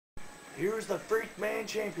Here's the Freak Man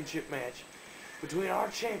Championship match between our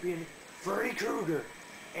champion, Freddy Krueger,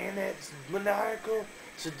 and that maniacal,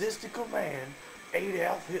 sadistical man,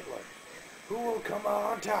 Adolf Hitler. Who will come out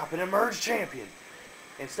on top and emerge champion?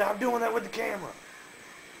 And stop doing that with the camera.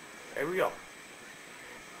 There we go.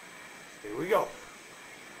 Here we go.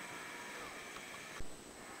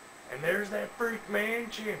 And there's that Freak Man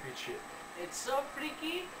Championship. It's so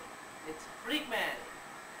freaky, it's Freak Man.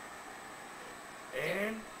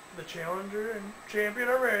 And the challenger and champion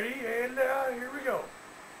are ready, and here we go.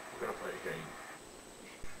 We're gonna play a game.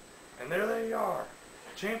 And there they are,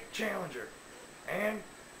 champ, challenger. And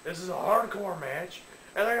this is a hardcore match,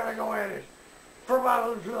 and they're gonna go at it for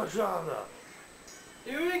about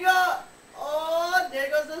Here we go! Oh, there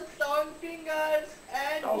goes the strong fingers,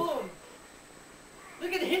 and boom!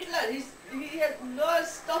 Look at Hitler, he has no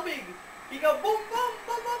stopping. He go boom, boom,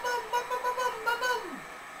 boom, boom, boom, boom, boom, boom, boom, boom.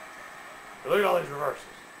 Look at all these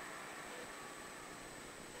reversals.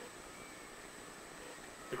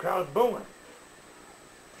 The crowd is booming.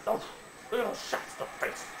 Oh, look at those shots to the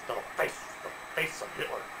face of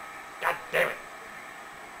Hitler. God damn it.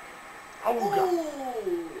 Oh,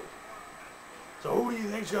 God. So who do you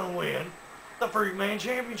think's gonna win the Freak Man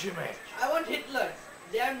Championship match? I want Hitler.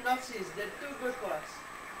 Damn Nazis, they're too good for us.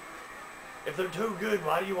 If they're too good,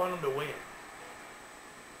 why do you want them to win?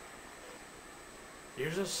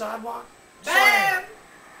 Here's a sidewalk. Bam! Slam.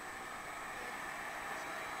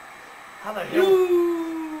 How the hell?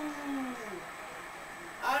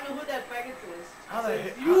 I don't know who that packet was. How the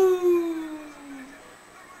hell?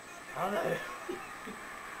 How the hell?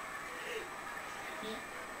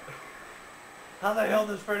 How the hell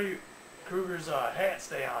does Freddy Krueger's hat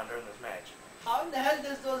stay on during this match? How in the hell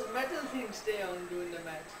does those metal things stay on during the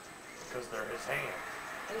match? Because they're his hands.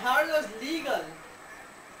 And how are those legal?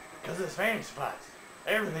 Because it's fanny supplies.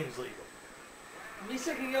 Everything's legal. Me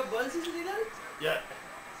sucking your balls is legal? Yeah.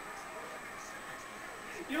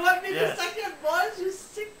 You want me to suck your balls, you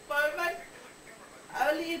sick pervert?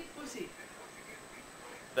 I only eat pussy.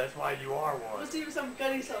 That's why you are one. Pussy with some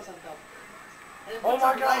curry sauce on top. And Oh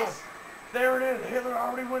my God! rice. There it is. Hitler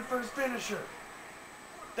already went for his finisher.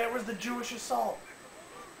 That was the Jewish assault.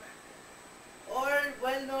 Or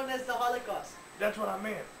well known as the Holocaust. That's what I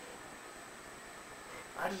meant.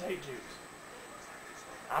 I just hate Jews.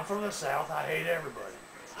 I'm from the South. I hate everybody.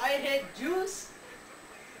 I hate Jews.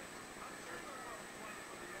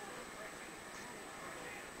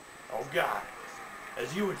 Oh God.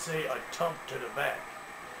 As you would say, a tump to the back.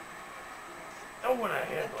 Oh, what a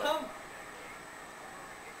headbutt.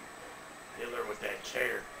 Hitler with that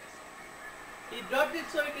chair. He dropped it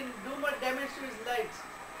so he can do more damage to his legs.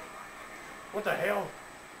 What the hell?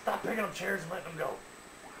 Stop picking up chairs and letting them go.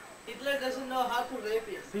 Hitler doesn't know how to rape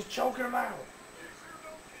you. He's choking them out.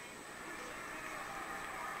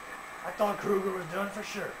 I thought Krueger was done for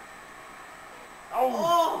sure.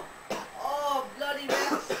 Oh! Oh, bloody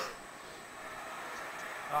mess.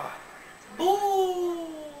 Ah. Boom!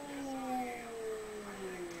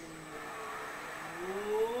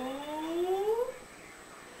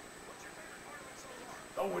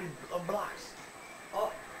 Oh, he blocks.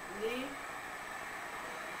 Oh, knee.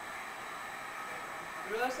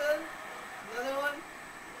 Reversal. Another one.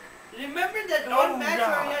 Remember that one match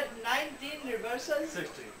where we had 19 reversals?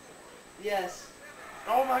 16. Yes.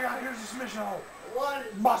 Oh my God, here's the submission hold. One.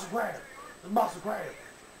 Muscle grab. The muscle grab.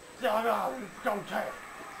 Oh God, go tap.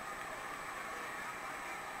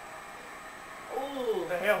 Ooh.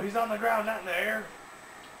 The hell, he's on the ground, not in the air.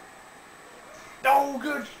 Oh,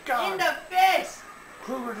 good God. In the face.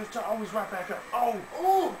 Krueger just always right back up. Oh.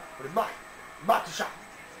 Ooh. But he blocked the shot.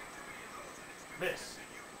 Miss.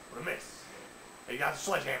 What a miss. He got a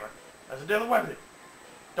sledgehammer. That's a deadly weapon.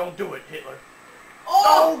 Don't do it, Hitler.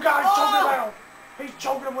 Oh, God, he's choking him out. He's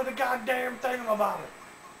choking him with a goddamn thing about it.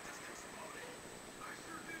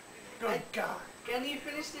 Good God. Can he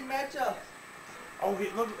finish the match up? Oh,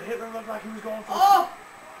 Hitler looked like he was going for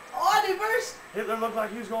the reversed. Hitler looked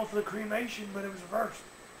like he was going for the cremation, but it was reversed.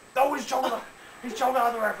 Oh, he's choking out. He's choking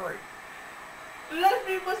out the referee. The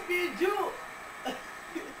referee must be a Jew.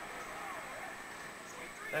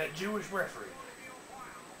 That Jewish referee.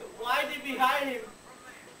 Why did we hire him?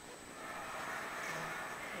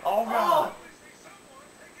 Oh, God.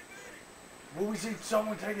 Will we see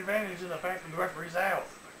someone take advantage of the fact that the referee's out?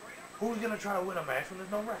 Who's going to try to win a match when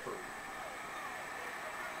there's no referee?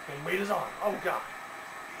 Can he beat his arm? Oh, God.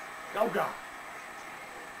 Oh, God.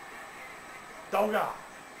 Oh, God.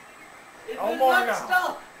 It Oh, will my not God.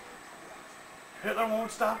 stop. Hitler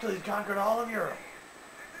won't stop till he's conquered all of Europe.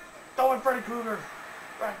 Throwing Freddy Krueger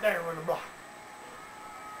right there with the block.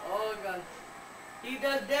 Oh God. He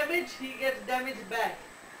does damage, he gets damage back.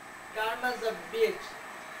 Karma's a bitch.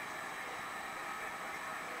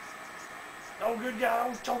 Oh, good God, I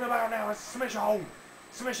was talking about now. It's submission hold.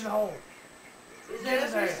 Submission hold. Is the Get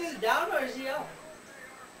his referee ass. still down or is he up?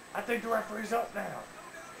 I think the referee's up now.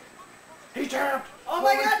 He tapped. Oh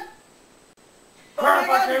my Holy God! crap, Oh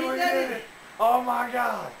my I God, can't he believe he did did it. it. Oh my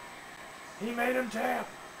God. He made him tap.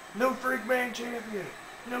 New Freak Man champion.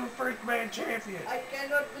 New Freak Man champion. I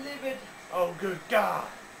cannot believe it. Oh, good God.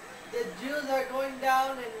 The Jews are going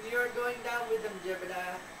down and you're going down with them,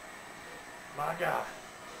 Jebediah. My God.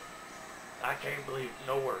 I can't believe it.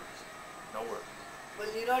 No words. No words. Well,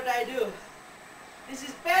 you know what I do? This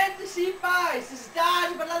is Fantasy Fights. This is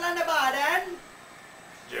Dad Balalanabadan.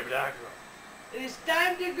 Jebediah. It is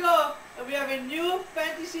time to go, and we have a new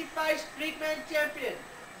Fantasy Fights Freakman champion,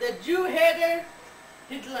 the Jew hater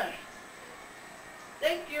Hitler.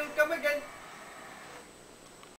 Thank you. Come again.